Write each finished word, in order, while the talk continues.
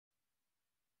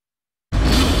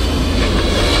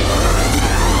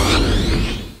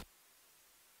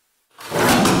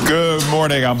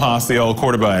morning, I'm Hasiel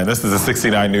Cordoba, and this is the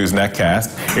 69 News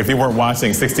Netcast. If you weren't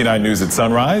watching 69 News at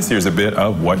sunrise, here's a bit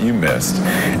of what you missed.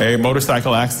 A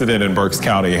motorcycle accident in Berks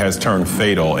County has turned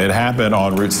fatal. It happened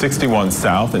on Route 61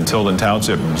 South in Tilden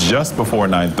Township just before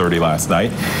 9:30 last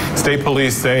night. State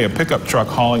police say a pickup truck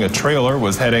hauling a trailer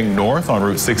was heading north on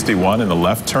Route 61 in the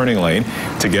left turning lane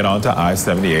to get onto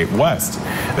I-78 West.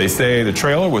 They say the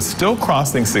trailer was still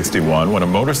crossing 61 when a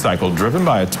motorcycle driven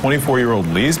by a 24-year-old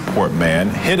Leesport man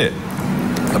hit it.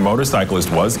 The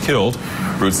motorcyclist was killed.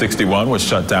 Route 61 was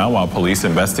shut down while police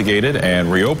investigated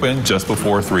and reopened just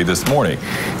before 3 this morning.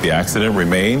 The accident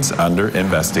remains under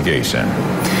investigation.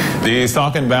 The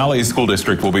Saucon Valley School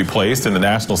District will be placed in the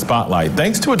national spotlight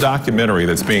thanks to a documentary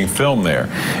that's being filmed there.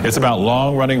 It's about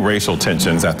long-running racial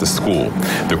tensions at the school.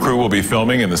 The crew will be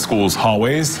filming in the school's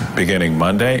hallways beginning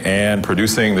Monday and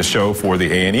producing the show for the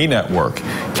A&E network.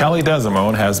 Kelly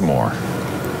Desimone has more.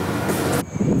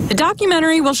 The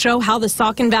documentary will show how the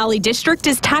Saucon Valley District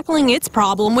is tackling its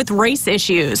problem with race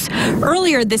issues.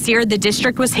 Earlier this year, the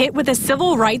district was hit with a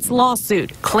civil rights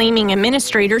lawsuit, claiming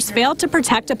administrators failed to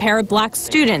protect a pair of black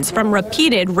students from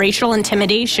repeated racial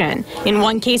intimidation. In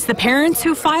one case, the parents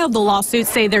who filed the lawsuit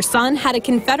say their son had a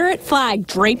Confederate flag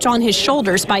draped on his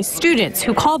shoulders by students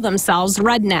who call themselves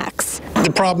rednecks.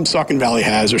 The problems Saucon Valley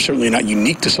has are certainly not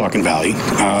unique to Saucon Valley.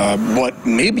 What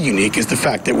may be unique is the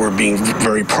fact that we're being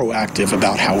very proactive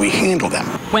about how we handle them.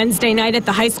 Wednesday night at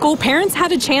the high school, parents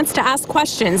had a chance to ask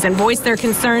questions and voice their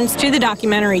concerns to the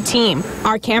documentary team.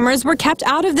 Our cameras were kept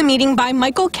out of the meeting by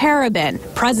Michael Carabin,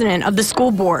 president of the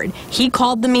school board. He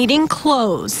called the meeting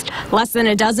closed. Less than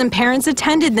a dozen parents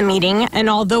attended the meeting, and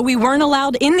although we weren't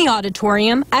allowed in the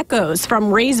auditorium, echoes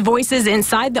from raised voices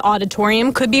inside the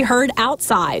auditorium could be heard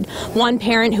outside. One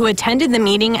parent who attended the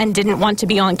meeting and didn't want to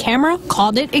be on camera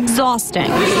called it exhausting.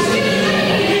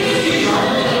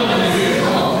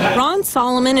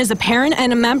 Solomon is a parent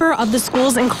and a member of the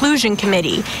school's inclusion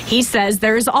committee. He says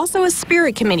there is also a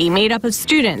spirit committee made up of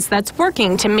students that's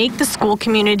working to make the school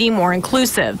community more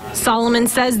inclusive. Solomon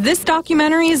says this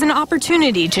documentary is an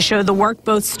opportunity to show the work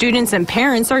both students and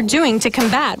parents are doing to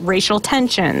combat racial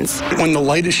tensions. When the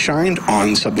light is shined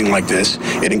on something like this,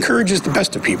 it encourages the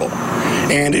best of people,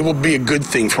 and it will be a good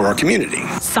thing for our community.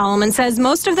 Solomon says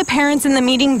most of the parents in the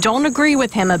meeting don't agree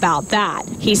with him about that.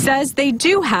 He says they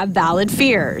do have valid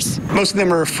fears. Most of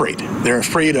them are afraid. They're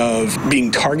afraid of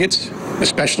being targets,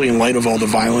 especially in light of all the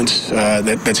violence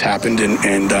that's happened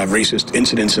and racist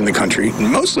incidents in the country.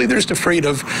 And mostly they're just afraid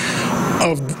of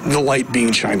the light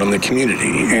being shined on the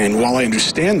community. And while I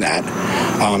understand that,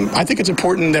 I think it's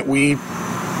important that we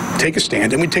take a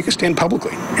stand, and we take a stand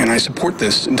publicly. And I support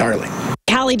this entirely.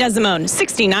 Kelly Desimone,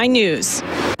 69 News.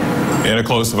 In a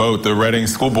close vote, the Reading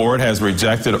School Board has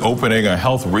rejected opening a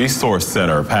health resource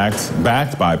center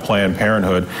backed by Planned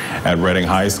Parenthood at Reading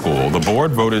High School. The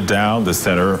board voted down the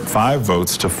center 5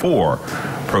 votes to 4.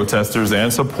 Protesters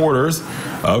and supporters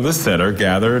of the center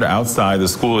gathered outside the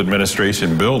school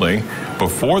administration building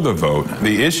before the vote.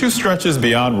 The issue stretches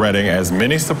beyond Reading as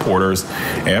many supporters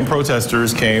and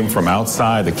protesters came from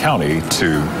outside the county to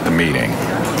the meeting.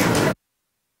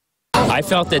 I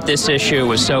felt that this issue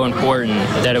was so important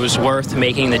that it was worth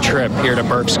making the trip here to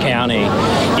Berks County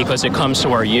because it comes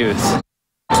to our youth.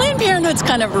 Planned Parenthood's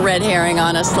kind of a red herring,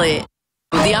 honestly.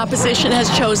 The opposition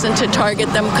has chosen to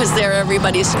target them because they're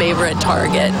everybody's favorite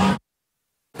target.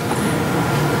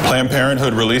 Planned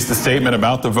Parenthood released a statement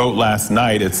about the vote last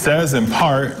night. It says, in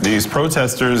part, these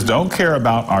protesters don't care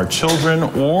about our children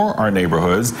or our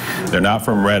neighborhoods. They're not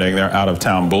from Reading. They're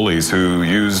out-of-town bullies who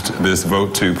used this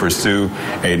vote to pursue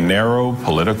a narrow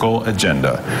political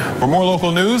agenda. For more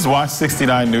local news, watch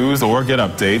 69 News or get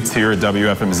updates here at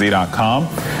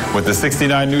WFMZ.com. With the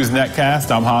 69 News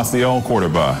Netcast, I'm Hasiel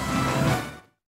Cordoba.